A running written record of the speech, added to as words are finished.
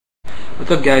What's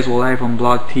up, guys? We're live on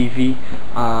Blog TV,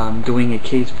 doing a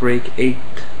case break,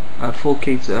 full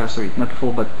case, sorry, not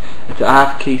full, but it's a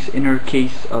half case, inner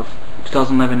case of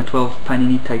 2011 and 12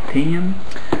 Panini Titanium.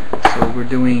 So we're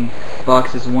doing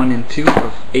boxes 1 and 2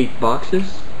 of 8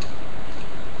 boxes.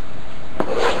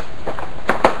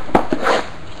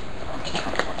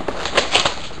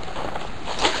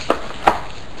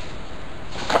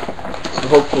 So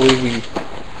hopefully we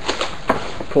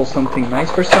pull something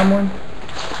nice for someone.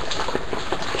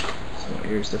 So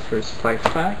here's the first 5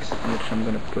 packs, which I'm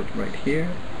going to put right here,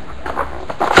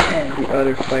 and the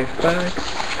other 5 packs,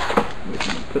 which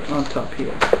I'm going to put on top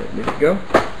here. There we go.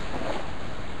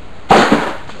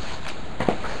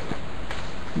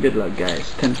 Good luck,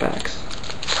 guys. 10 packs.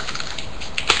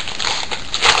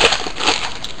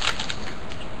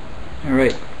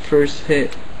 Alright, first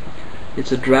hit.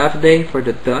 It's a draft day for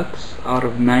the Ducks out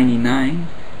of 99,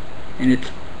 and it's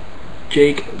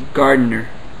Jake Gardner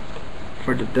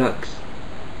for the Ducks.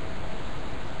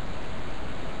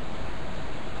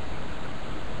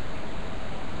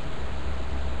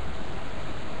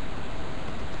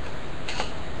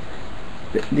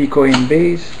 Decoy and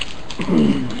base.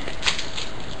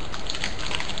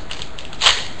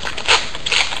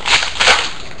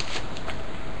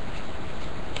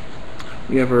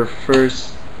 We have our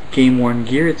first game worn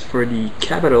gear. It's for the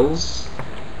Capitals,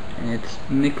 and it's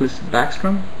Nicholas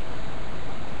Backstrom.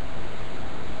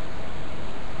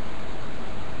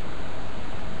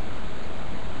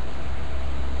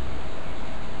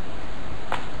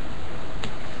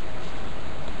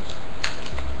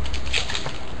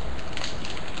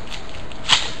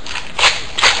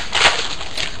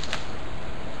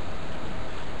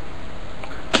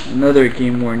 Another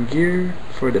game worn gear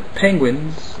for the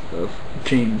Penguins of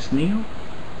James Neal.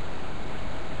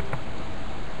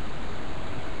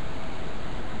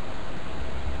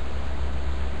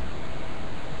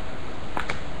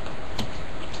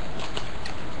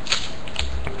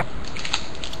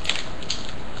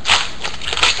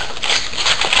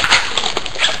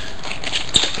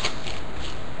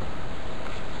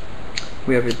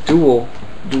 We have a dual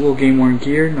game worn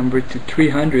gear number to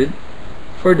 300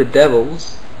 for the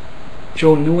Devils,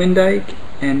 Joe Nieuwendyk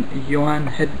and Johan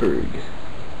Hedberg.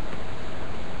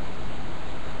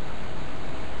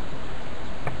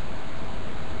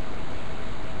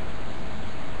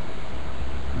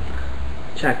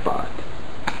 Jackpot.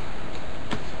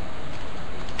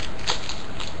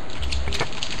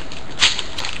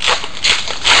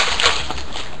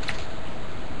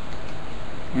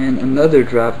 And another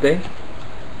draft day.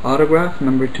 Autograph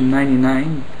number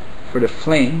 299 for the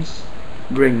Flames,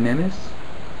 Greg Nemes.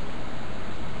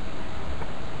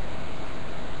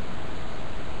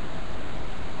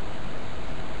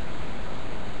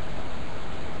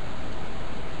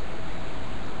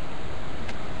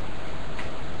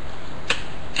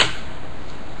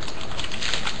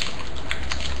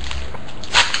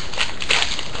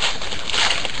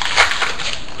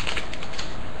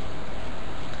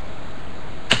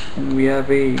 And we have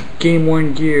a game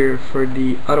worn gear for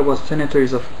the Ottawa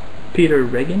Senators of Peter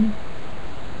Regan.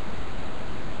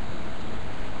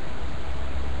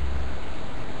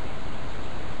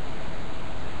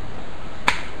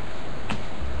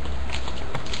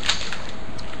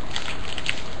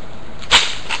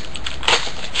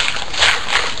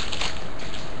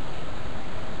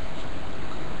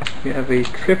 We have a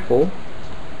triple.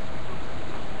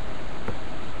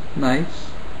 Nice.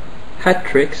 Hat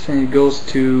tricks, and it goes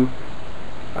to,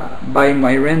 by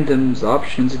my randoms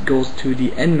options, it goes to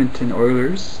the Edmonton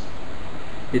Oilers.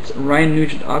 It's Ryan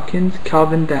Nugent-Hopkins,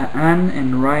 Calvin Dahan,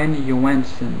 and Ryan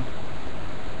Johansson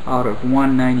out of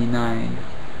 199.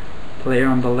 Player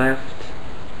on the left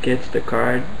gets the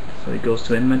card, so it goes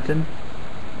to Edmonton.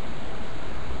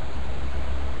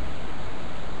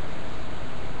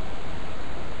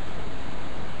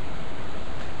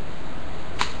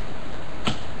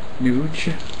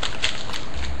 Nuge.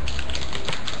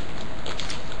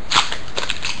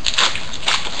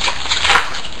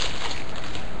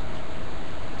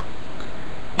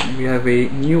 We have a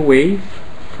new wave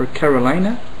for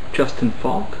Carolina, Justin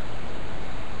Falk.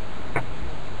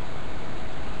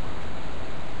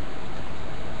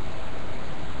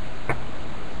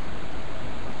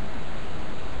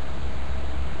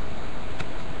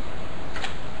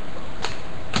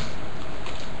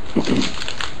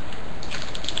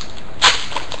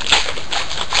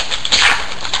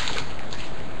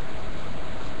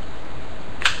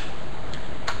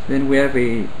 Then we have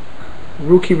a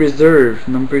rookie reserve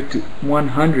number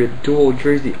 100 dual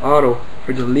jersey auto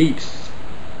for the Leafs,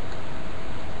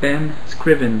 Ben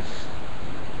Scrivens.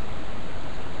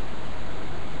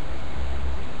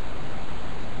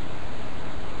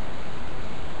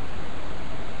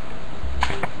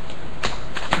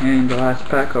 And the last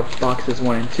pack of boxes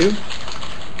 1 and 2.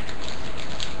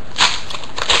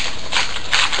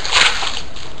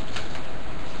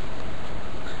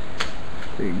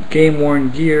 The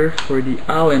game-worn gear for the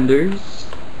Islanders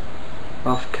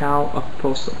of Cal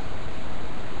Okposo.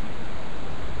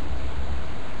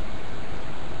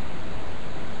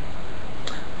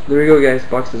 There we go, guys.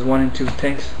 Boxes 1 and 2.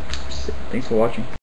 Thanks for watching.